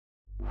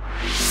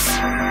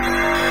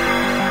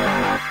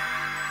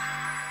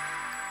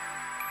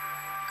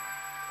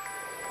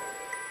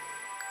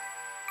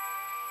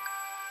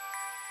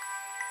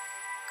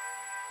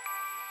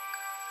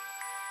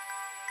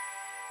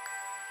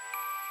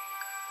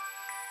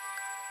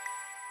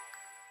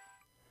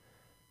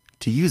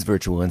To use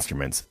virtual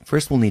instruments,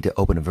 first we'll need to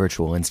open a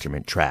virtual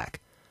instrument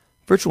track.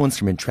 Virtual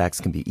instrument tracks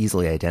can be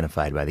easily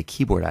identified by the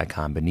keyboard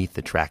icon beneath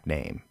the track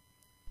name.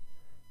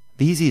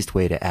 The easiest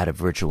way to add a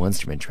virtual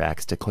instrument track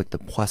is to click the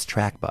plus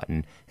track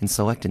button and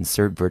select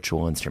Insert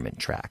Virtual Instrument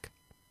Track.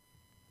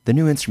 The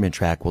new instrument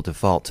track will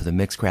default to the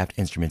Mixcraft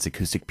Instruments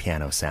acoustic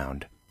piano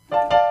sound.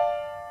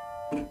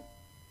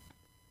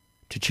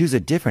 To choose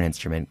a different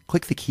instrument,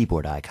 click the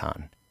keyboard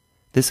icon.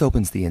 This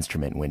opens the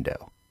instrument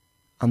window.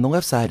 On the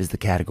left side is the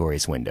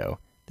Categories window.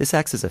 This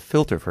acts as a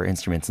filter for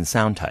instruments and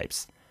sound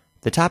types.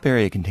 The top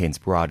area contains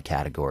broad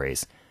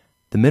categories.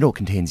 The middle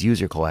contains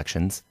user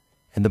collections,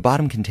 and the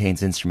bottom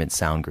contains instrument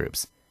sound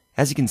groups.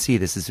 As you can see,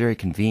 this is very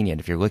convenient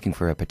if you're looking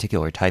for a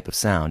particular type of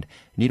sound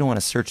and you don't want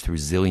to search through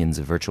zillions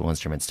of virtual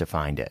instruments to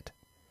find it.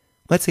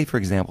 Let's say, for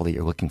example, that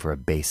you're looking for a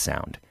bass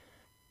sound.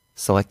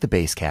 Select the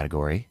bass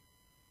category,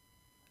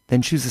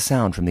 then choose a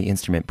sound from the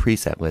instrument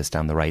preset list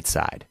on the right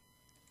side.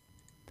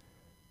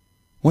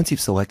 Once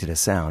you've selected a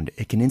sound,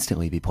 it can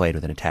instantly be played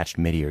with an attached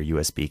MIDI or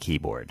USB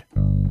keyboard.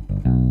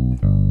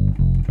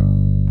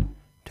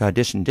 To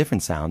audition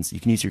different sounds,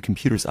 you can use your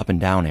computer's up and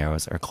down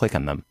arrows or click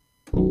on them.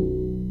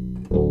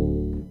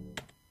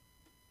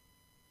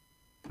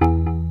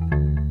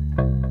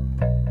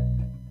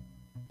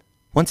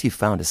 Once you've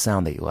found a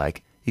sound that you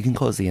like, you can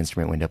close the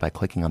instrument window by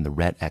clicking on the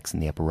red X in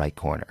the upper right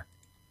corner.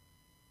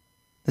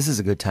 This is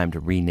a good time to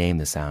rename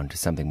the sound to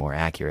something more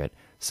accurate,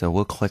 so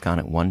we'll click on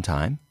it one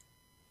time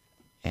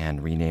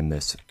and rename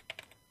this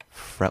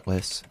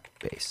fretless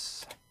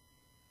bass.